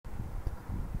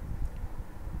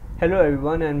Hello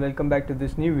everyone and welcome back to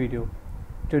this new video.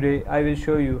 Today I will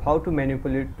show you how to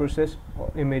manipulate process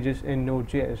images in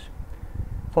Node.js.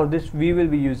 For this we will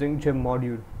be using Jimp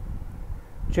module.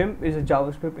 Jimp is a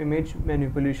JavaScript image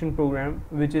manipulation program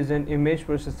which is an image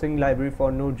processing library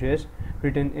for Node.js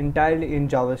written entirely in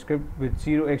JavaScript with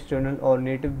zero external or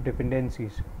native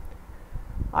dependencies.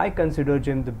 I consider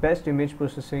Jimp the best image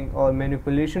processing or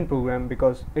manipulation program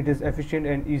because it is efficient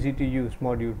and easy to use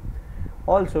module.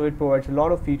 Also, it provides a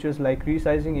lot of features like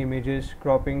resizing images,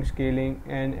 cropping, scaling,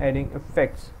 and adding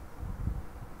effects.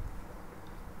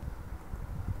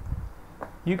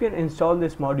 You can install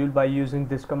this module by using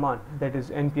this command, that is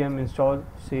npm install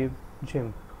save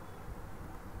Jimp.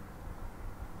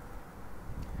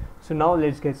 So now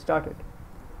let's get started.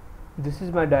 This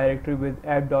is my directory with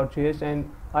app.js and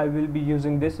I will be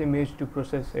using this image to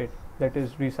process it, that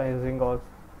is resizing or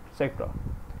etc.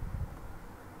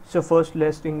 So first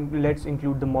let's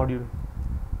include the module.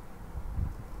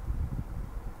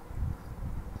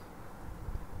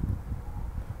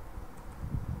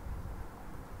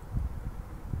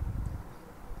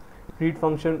 Read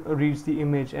function reads the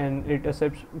image and it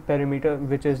accepts parameter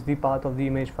which is the path of the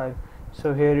image file.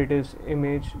 So here it is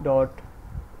image.jpg,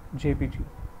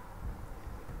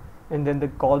 and then the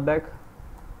callback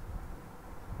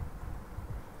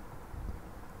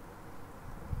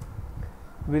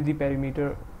with the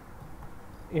parameter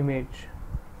image.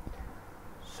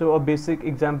 So a basic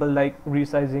example like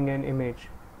resizing an image.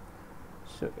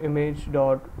 So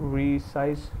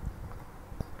image.resize,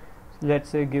 let's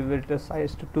say give it a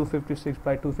size to 256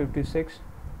 by 256.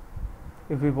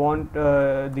 If we want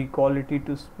the quality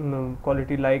to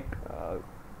quality like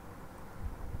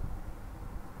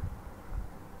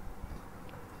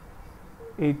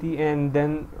 80, and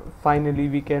then finally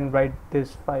we can write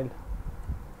this file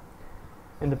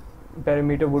and the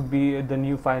parameter would be the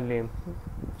new file name.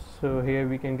 So here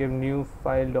we can give new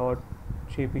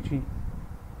file.jpg.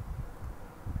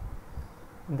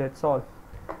 That's all.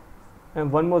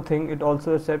 And one more thing, it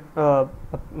also accepts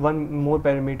one more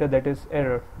parameter, that is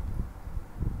error.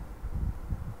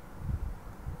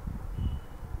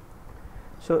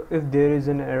 So if there is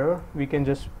an error we can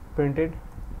just print it.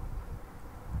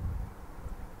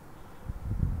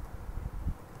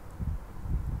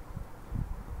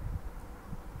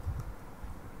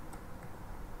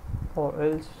 Or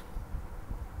else.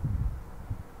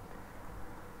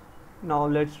 Now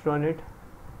let's run it.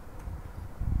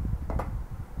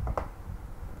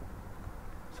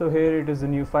 So here it is the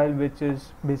new file which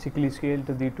is basically scaled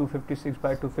to the 256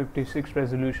 by 256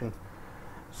 resolution.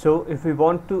 So if we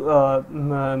want to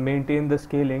maintain the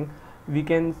scaling, we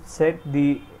can set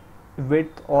the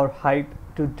width or height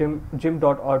to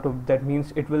Jimp.auto. That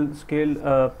means it will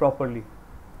scale properly.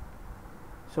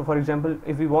 So for example,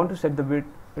 if we want to set the width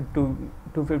to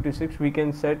 256, we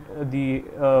can set the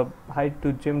height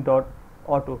to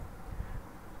Jimp.auto.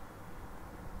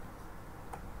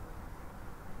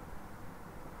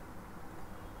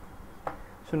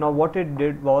 So now what it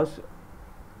did was,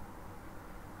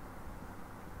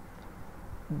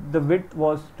 the width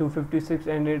was 256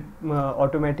 and it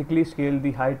automatically scaled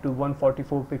the height to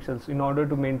 144 pixels in order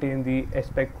to maintain the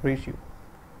aspect ratio.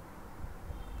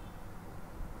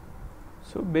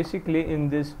 So basically in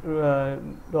this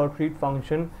 .read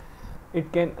function,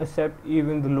 it can accept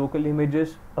even the local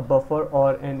images, a buffer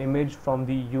or an image from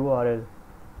the URL.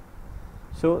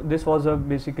 So this was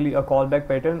basically a callback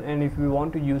pattern, and if we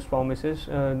want to use promises,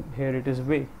 here it is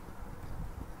way.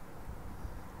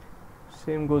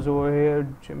 Same goes over here,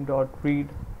 Jimp.read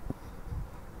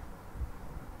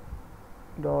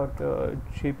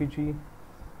 .jpg.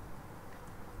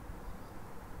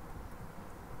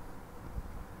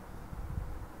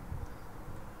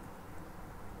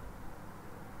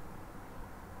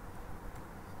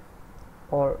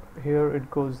 Or here it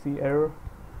goes the error.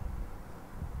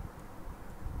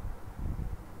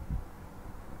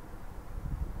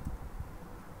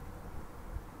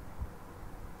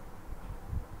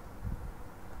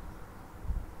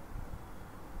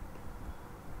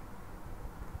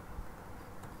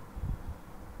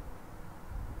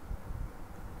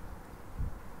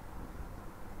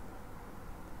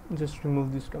 Just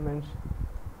remove these comments.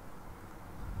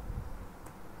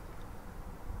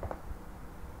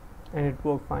 And it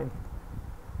worked fine.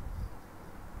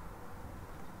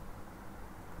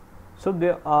 So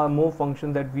there are more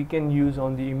functions that we can use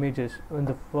on the images, and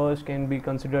the first can be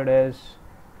considered as,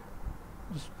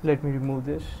 just let me remove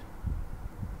this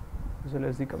as well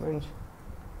as the comments.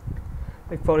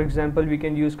 Like for example, we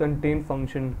can use contain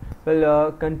function.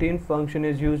 Well, contain function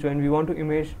is used when we want to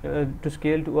image to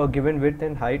scale to a given width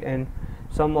and height, and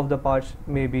some of the parts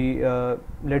may be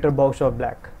letterbox or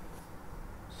black.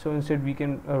 So instead we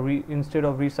can instead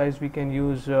of resize we can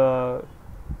use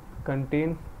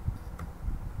contain,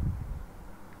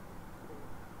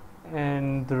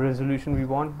 and the resolution we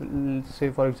want, let's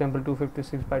say for example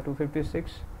 256 by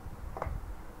 256,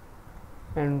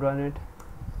 and run it.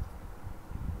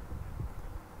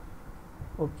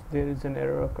 Oops, there is an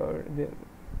error occurred there.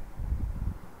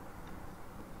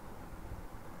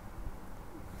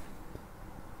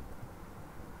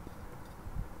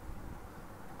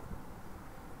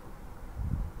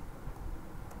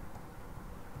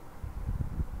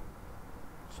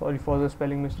 Sorry for the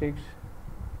spelling mistakes.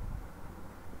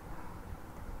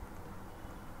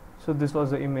 So this was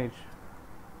the image.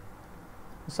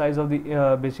 The size of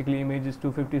the basically image is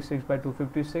 256 by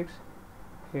 256.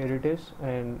 Here it is,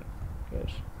 and yes.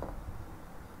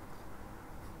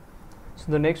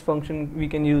 So the next function we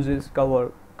can use is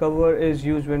cover. Cover is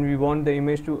used when we want the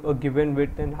image to a given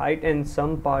width and height, and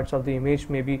some parts of the image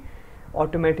may be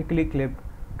automatically clipped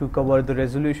to cover the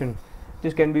resolution.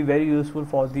 This can be very useful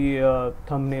for the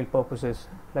thumbnail purposes,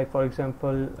 like for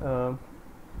example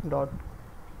dot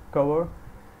cover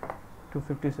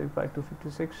 256 by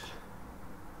 256.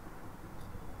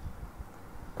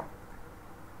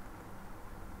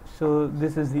 So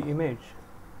this is the image.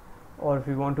 Or if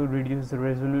we want to reduce the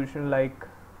resolution, like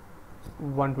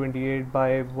 128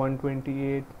 by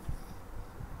 128,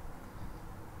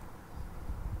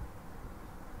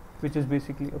 which is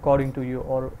basically according to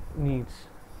your needs.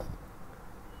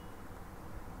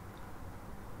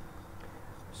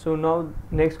 So now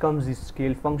next comes the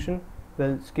scale function.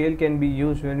 Well, scale can be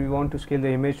used when we want to scale the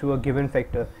image to a given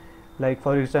factor, like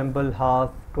for example half,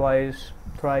 twice,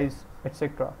 thrice,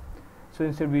 etc. So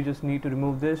instead we just need to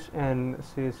remove this and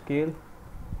say scale.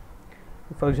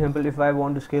 For example, if I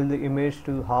want to scale the image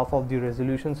to half of the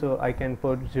resolution, so I can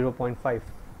put 0.5.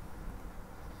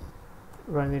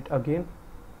 Run it again.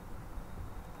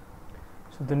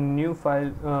 So the new file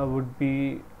would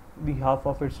be the half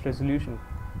of its resolution.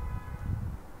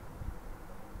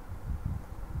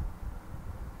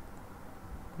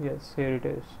 Yes, here it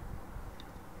is,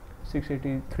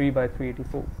 683 by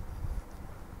 384,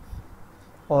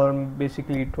 or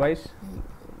basically twice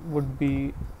would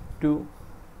be 2.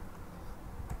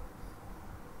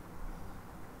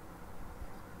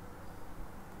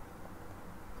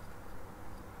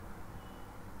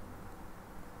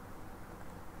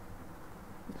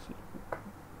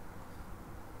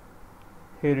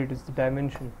 Here it is the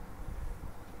dimension,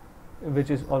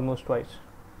 which is almost twice.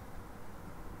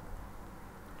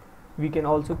 We can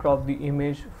also crop the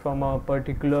image from a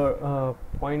particular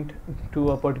point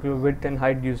to a particular width and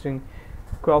height using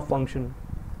crop function.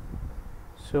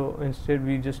 So instead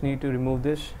we just need to remove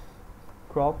this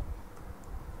crop,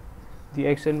 the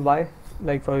x and y.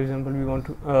 Like for example, we want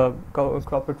to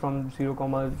crop it from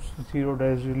 0,0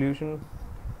 resolution,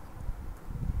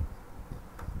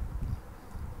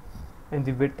 and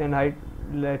the width and height,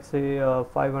 let's say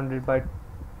 500 by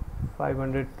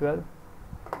 512.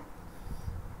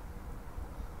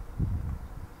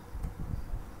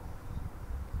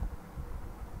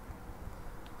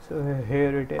 So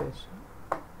here it is.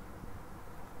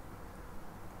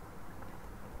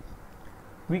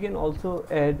 We can also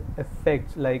add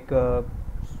effects like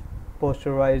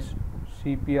posterize,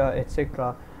 sepia,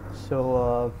 etc.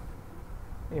 So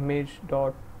image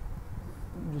dot,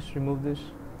 just remove this,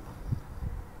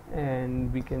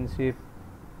 and we can say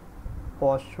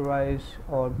posterize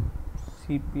or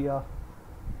sepia.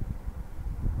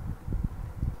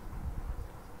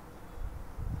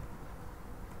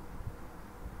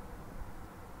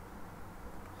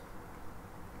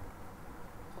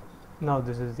 Now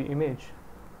this is the image.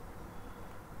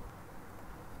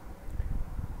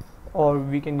 Or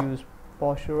we can use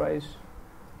posterize.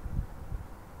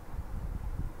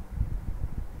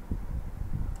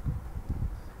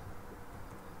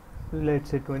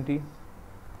 Let's say 20.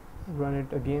 Run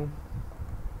it again.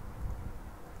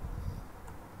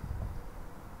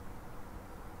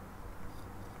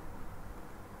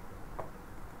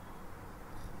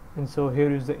 And so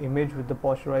here is the image with the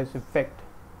posterize effect.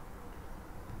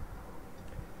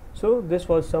 So this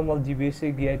was some of the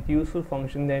basic yet useful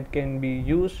function that can be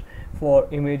used for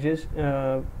images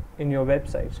in your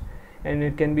websites, and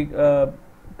it can be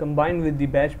combined with the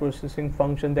batch processing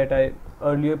function that I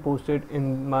earlier posted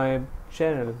in my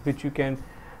channel, which you can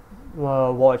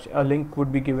watch. A link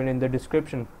would be given in the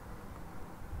description.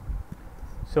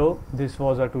 So this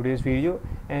was our today's video,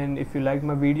 and if you liked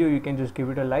my video, you can just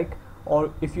give it a like,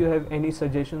 or if you have any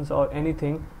suggestions or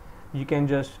anything, you can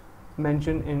just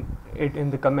mention it in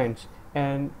the comments,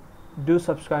 and do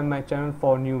subscribe my channel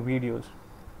for new videos.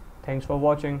 Thanks for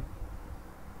watching.